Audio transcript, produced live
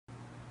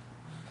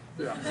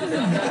Yeah.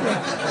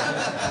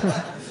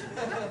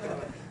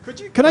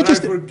 Could I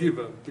just... I forgive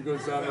him,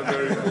 because I'm a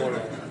very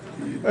moral.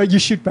 You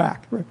shoot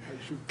back. Right.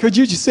 Could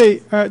you just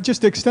say,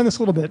 just to extend this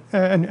a little bit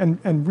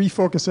and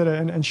refocus it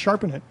and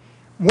sharpen it,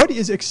 what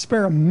is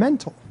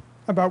experimental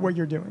about what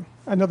you're doing?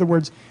 In other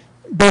words,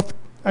 both,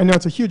 I know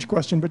it's a huge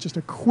question, but just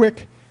a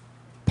quick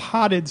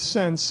potted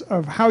sense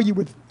of how you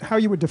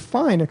would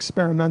define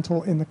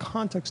experimental in the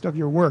context of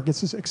your work.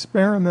 It's just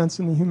experiments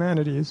in the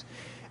humanities,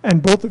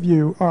 and both of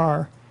you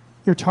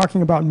you're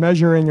talking about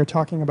measuring, you're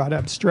talking about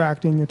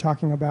abstracting, you're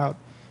talking about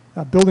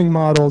building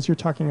models, you're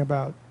talking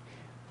about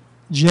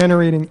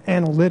generating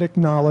analytic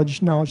knowledge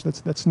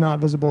that's not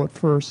visible at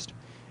first.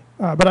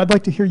 But I'd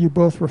like to hear you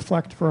both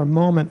reflect for a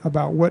moment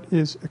about what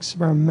is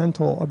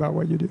experimental about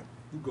what you do.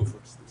 You go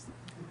first.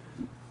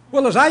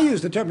 Well, as I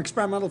use the term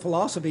experimental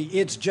philosophy,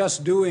 it's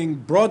just doing,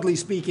 broadly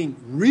speaking,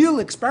 real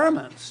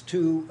experiments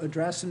to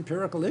address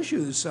empirical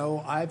issues.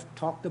 So I've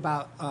talked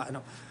about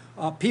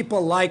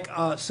people like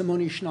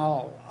Simone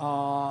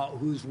Schnall,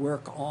 whose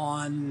work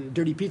on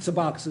dirty pizza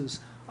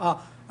boxes.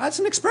 That's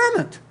an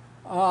experiment.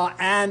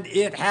 And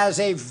it has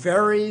a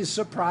very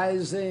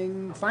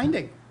surprising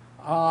finding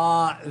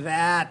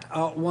that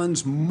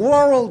one's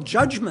moral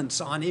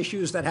judgments on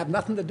issues that have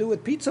nothing to do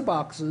with pizza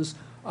boxes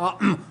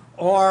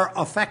are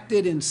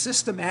affected in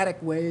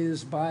systematic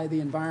ways by the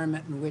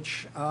environment in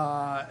which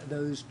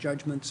those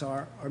judgments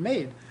are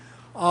made.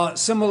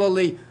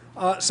 Similarly,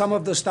 some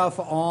of the stuff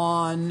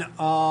on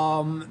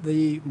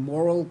the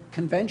moral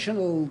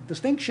conventional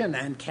distinction,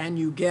 and can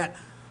you get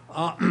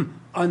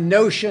a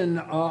notion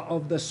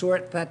of the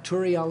sort that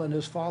Turiel and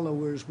his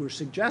followers were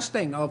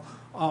suggesting of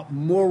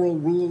moral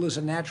rule as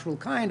a natural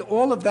kind,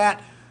 all of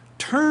that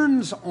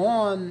turns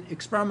on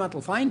experimental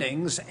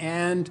findings.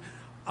 And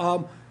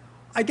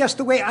I guess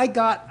the way I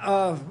got,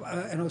 at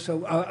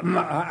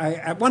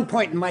one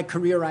point in my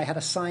career, I had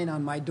a sign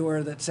on my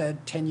door that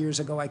said 10 years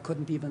ago I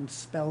couldn't even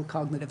spell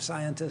cognitive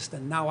scientist,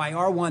 and now I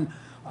are one.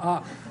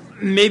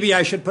 Maybe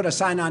I should put a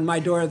sign on my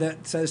door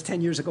that says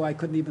 10 years ago I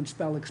couldn't even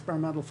spell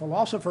experimental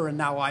philosopher, and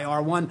now I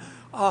are one.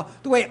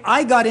 The way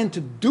I got into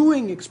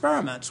doing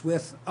experiments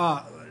with,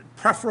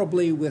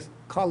 preferably with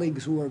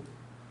colleagues who are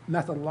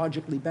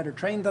methodologically better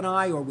trained than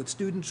I, or with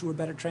students who are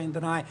better trained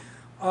than I,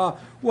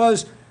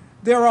 was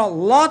there are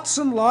lots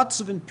and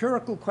lots of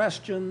empirical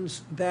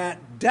questions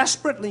that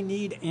desperately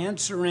need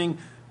answering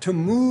to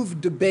move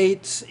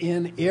debates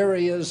in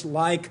areas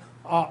like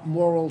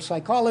moral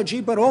psychology,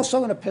 but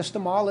also in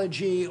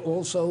epistemology,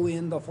 also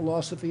in the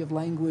philosophy of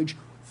language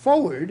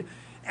forward.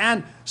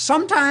 And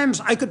sometimes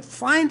I could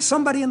find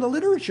somebody in the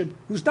literature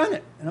who's done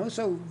it.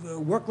 So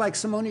work like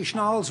Simone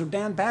Schnall's or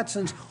Dan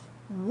Batson's,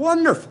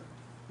 wonderful.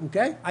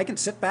 Okay, I can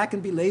sit back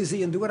and be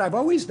lazy and do what I've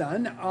always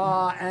done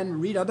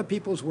and read other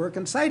people's work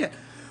and cite it.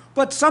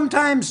 But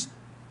sometimes,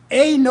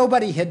 A,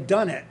 nobody had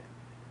done it,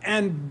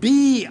 and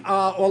B,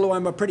 although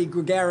I'm a pretty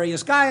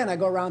gregarious guy and I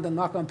go around and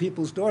knock on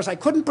people's doors, I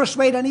couldn't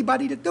persuade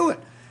anybody to do it.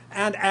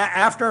 And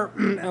after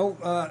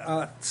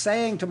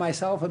saying to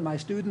myself and my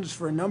students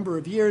for a number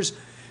of years,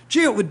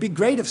 gee, it would be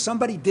great if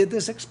somebody did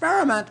this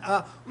experiment,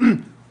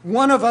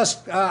 one of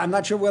us, I'm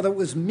not sure whether it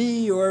was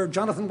me or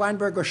Jonathan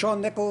Weinberg or Sean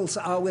Nichols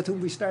with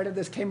whom we started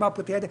this, came up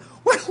with the idea,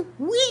 well,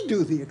 we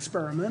do the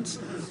experiments.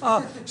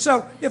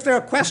 So if there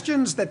are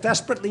questions that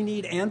desperately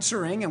need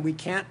answering and we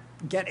can't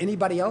get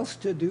anybody else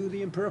to do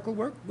the empirical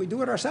work, we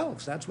do it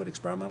ourselves. That's what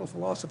experimental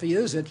philosophy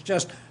is. It's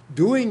just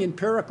doing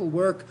empirical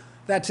work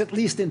that's at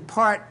least in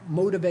part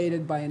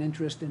motivated by an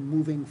interest in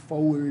moving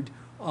forward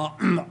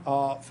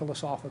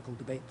philosophical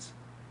debates.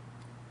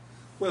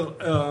 Well,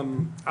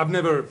 I've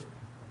never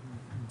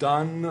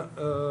done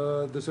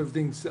the sort of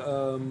things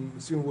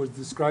Simon was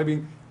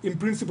describing. In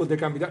principle, they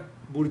can be done.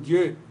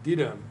 Bourdieu did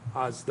them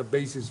as the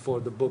basis for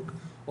the book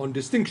on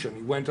distinction.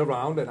 He went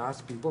around and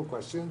asked people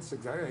questions,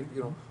 exactly,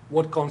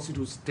 what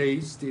constitutes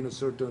taste in a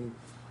certain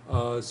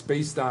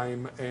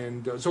space-time,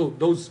 and so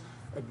those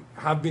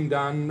have been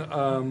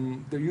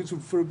done. They're useful.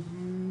 For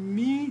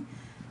me,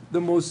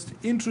 the most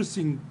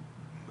interesting,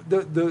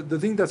 the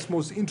thing that's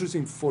most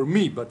interesting for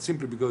me, but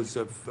simply because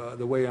of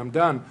the way I'm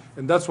done,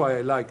 and that's why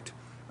I liked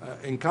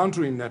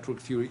encountering network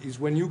theory, is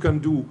when you can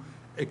do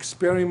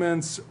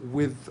experiments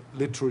with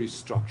literary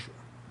structure.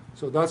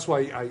 So that's why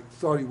I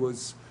thought it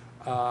was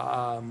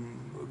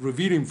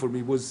revealing for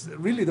me, was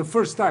really the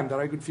first time that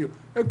I could feel,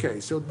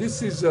 okay, so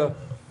this is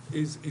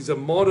a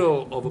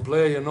model of a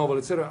play, a novel,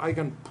 etc. I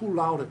can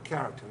pull out a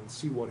character and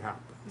see what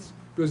happens.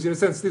 Because in a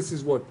sense, this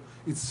is what,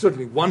 it's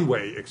certainly one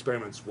way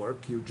experiments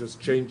work. You just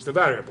change the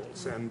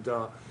variables. And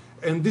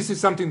this is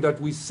something that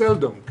we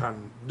seldom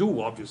can do,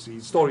 obviously.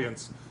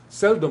 Historians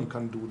seldom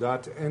can do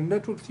that. And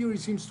network theory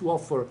seems to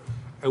offer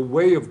a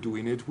way of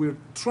doing it. We're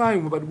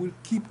trying, but we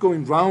keep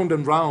going round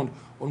and round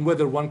on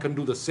whether one can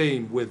do the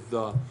same with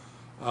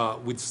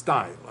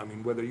style. I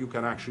mean, whether you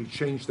can actually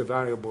change the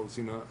variables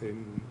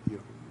in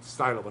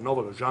style of a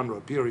novel, a genre,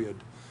 a period,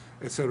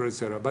 et cetera, et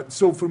cetera. But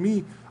so for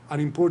me, an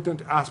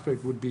important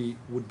aspect would be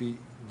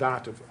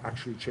that of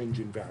actually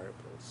changing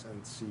variables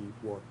and see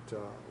what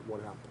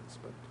happens.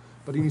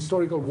 But in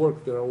historical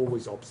work, there are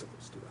always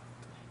obstacles to that.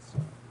 So.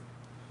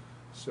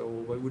 So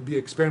it would be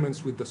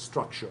experiments with the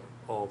structure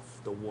of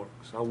the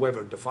works,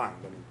 however defined.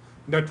 I mean,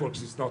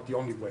 networks is not the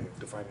only way of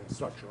defining a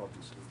structure,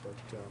 obviously, but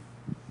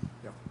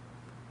yeah.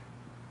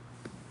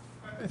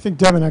 I think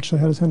Devin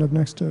actually had his hand up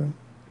next to.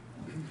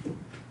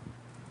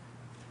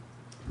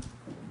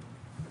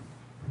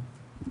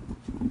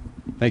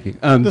 Thank you.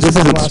 This This is the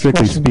isn't last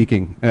strictly question.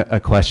 speaking a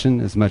question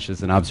as much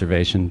as an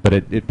observation, but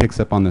it picks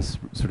up on this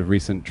sort of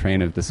recent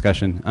train of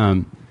discussion.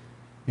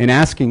 In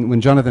asking, when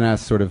Jonathan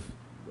asked sort of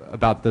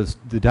about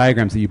the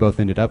diagrams that you both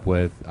ended up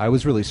with, I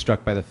was really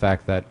struck by the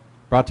fact that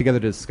brought together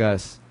to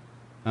discuss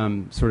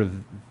sort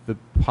of the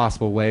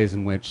possible ways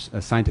in which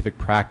a scientific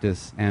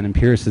practice and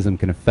empiricism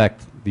can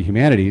affect the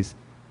humanities.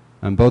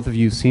 Both of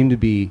you seem to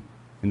be,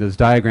 in those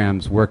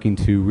diagrams, working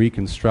to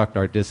reconstruct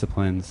our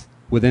disciplines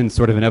within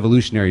sort of an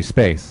evolutionary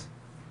space,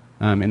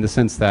 in the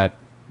sense that,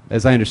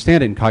 as I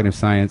understand it in cognitive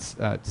science,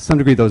 to some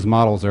degree those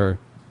models are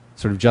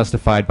sort of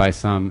justified by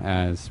some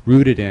as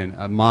rooted in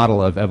a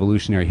model of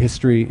evolutionary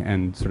history,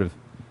 and sort of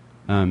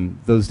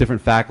those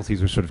different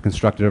faculties were sort of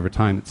constructed over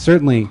time.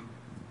 Certainly,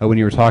 when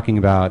you were talking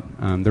about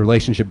the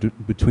relationship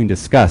between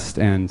disgust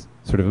and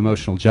sort of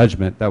emotional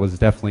judgment, that was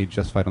definitely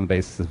justified on the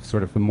basis of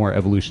sort of a more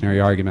evolutionary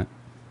argument.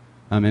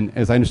 And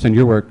as I understand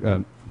your work,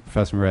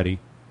 Professor Moretti,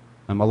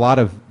 a lot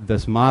of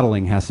this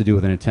modeling has to do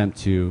with an attempt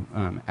to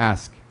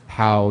ask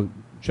how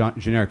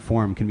generic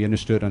form can be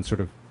understood on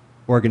sort of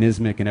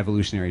organismic and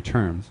evolutionary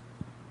terms.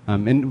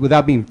 And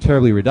without being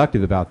terribly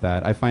reductive about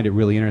that, I find it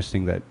really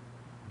interesting that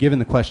given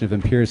the question of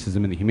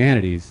empiricism in the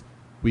humanities,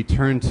 we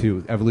turn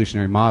to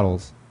evolutionary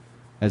models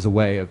as a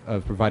way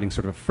of providing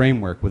sort of a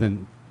framework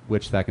within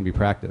which that can be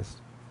practiced.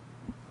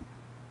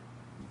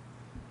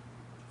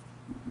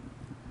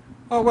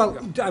 Oh, well,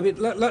 I mean,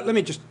 let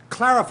me just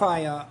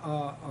clarify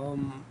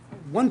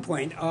one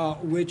point,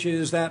 which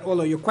is that,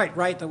 although you're quite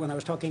right that when I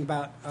was talking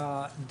about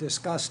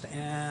disgust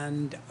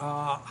and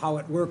how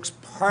it works,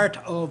 part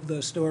of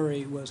the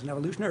story was an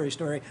evolutionary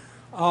story.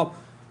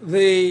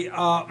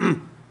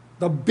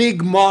 The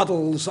big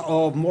models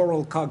of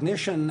moral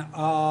cognition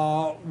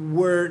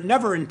were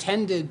never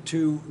intended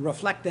to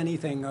reflect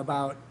anything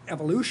about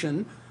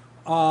evolution,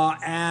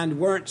 and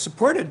weren't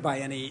supported by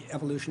any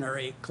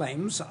evolutionary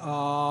claims.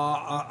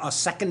 A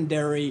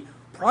secondary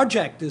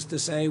project is to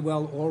say,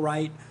 well, all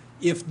right,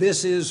 if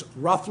this is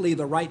roughly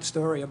the right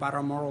story about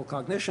our moral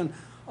cognition,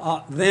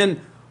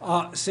 then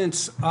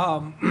since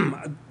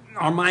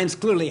our minds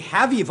clearly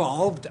have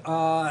evolved,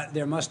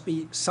 there must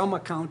be some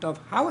account of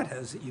how it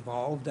has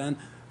evolved, and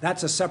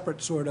that's a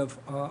separate sort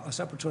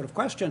of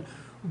question.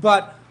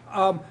 But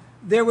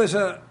there was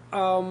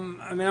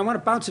I mean, I want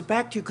to bounce it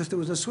back to you because there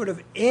was a sort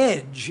of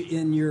edge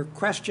in your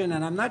question,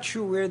 and I'm not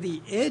sure where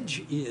the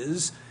edge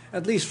is,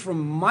 at least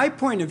from my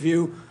point of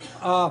view.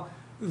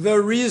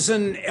 The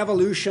reason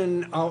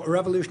evolution or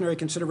evolutionary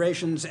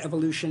considerations,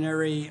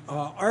 evolutionary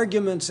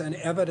arguments and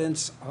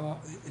evidence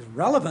is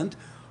relevant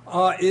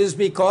is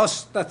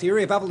because the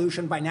theory of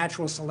evolution by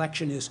natural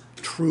selection is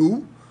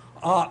true.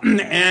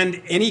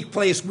 And any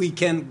place we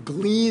can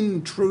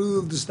glean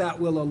truths that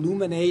will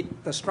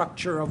illuminate the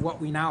structure of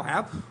what we now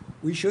have,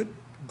 we should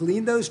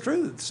glean those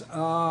truths.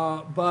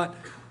 But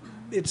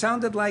it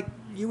sounded like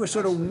you were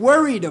sort of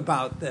worried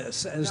about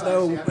this, as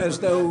though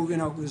you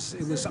know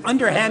it was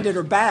underhanded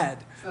or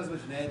bad. It's not as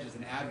much an edge as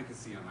an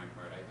advocacy on my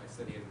part. I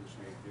study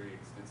evolutionary theory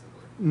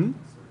extensively. Mm-hmm.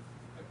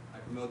 I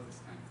promote this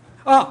kind of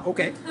thing. Oh,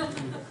 okay.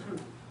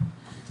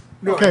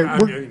 No, Okay,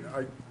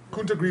 I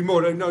couldn't agree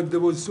more. No, there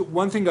was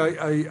one thing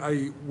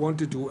I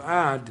wanted to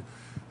add,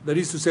 that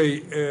is to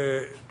say,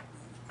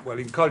 well,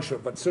 in culture,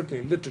 but certainly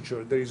in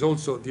literature, there is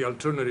also the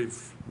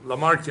alternative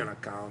Lamarckian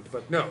account.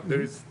 But no,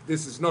 this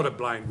is not a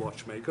blind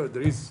watchmaker.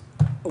 There is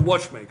a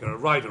watchmaker, a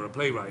writer, a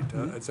playwright,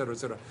 et cetera, et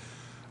cetera.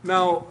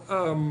 Now,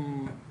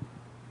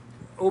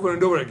 over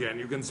and over again,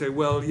 you can say,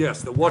 well,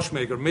 yes, the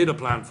watchmaker made a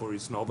plan for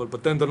his novel,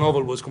 but then the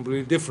novel was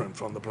completely different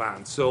from the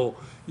plan. So,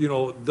 you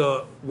know,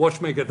 the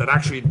watchmaker that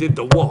actually did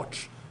the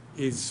watch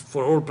is,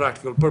 for all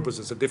practical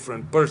purposes, a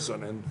different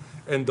person,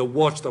 and the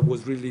watch that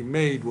was really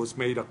made was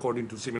made according to similar